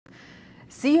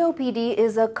COPD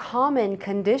is a common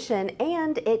condition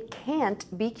and it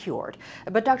can't be cured.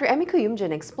 But Dr. Emmy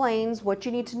Kuyumjin explains what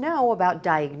you need to know about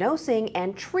diagnosing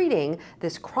and treating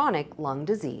this chronic lung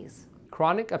disease.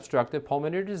 Chronic obstructive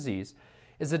pulmonary disease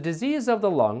is a disease of the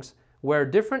lungs where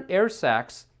different air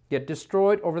sacs get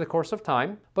destroyed over the course of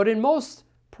time, but in most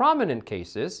prominent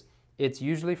cases, it's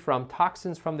usually from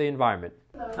toxins from the environment.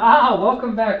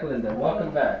 Welcome back, Linda.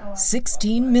 Welcome back.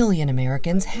 16 million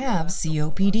Americans have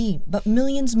COPD, but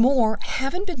millions more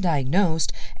haven't been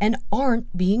diagnosed and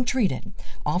aren't being treated.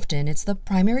 Often it's the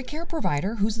primary care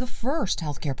provider who's the first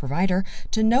healthcare provider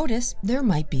to notice there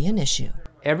might be an issue.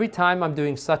 Every time I'm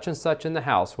doing such and such in the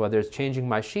house, whether it's changing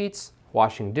my sheets,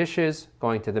 washing dishes,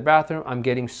 going to the bathroom, I'm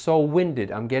getting so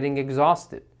winded, I'm getting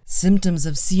exhausted. Symptoms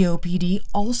of COPD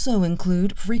also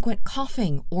include frequent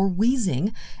coughing or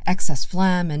wheezing, excess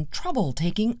phlegm, and trouble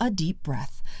taking a deep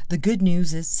breath. The good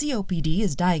news is COPD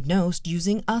is diagnosed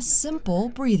using a simple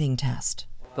breathing test.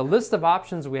 The list of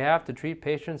options we have to treat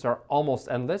patients are almost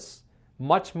endless,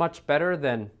 much better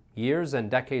than years and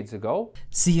decades ago.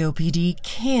 COPD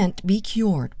can't be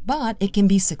cured, but it can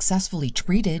be successfully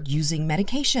treated using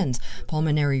medications,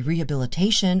 pulmonary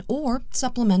rehabilitation, or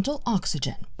supplemental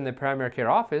oxygen. In the primary care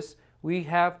office, we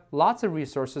have lots of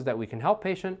resources that we can help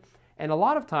patients, and a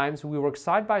lot of times we work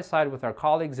side by side with our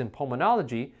colleagues in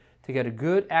pulmonology to get a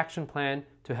good action plan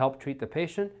to help treat the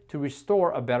patient to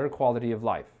restore a better quality of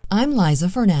life. I'm Liza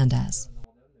Fernandez.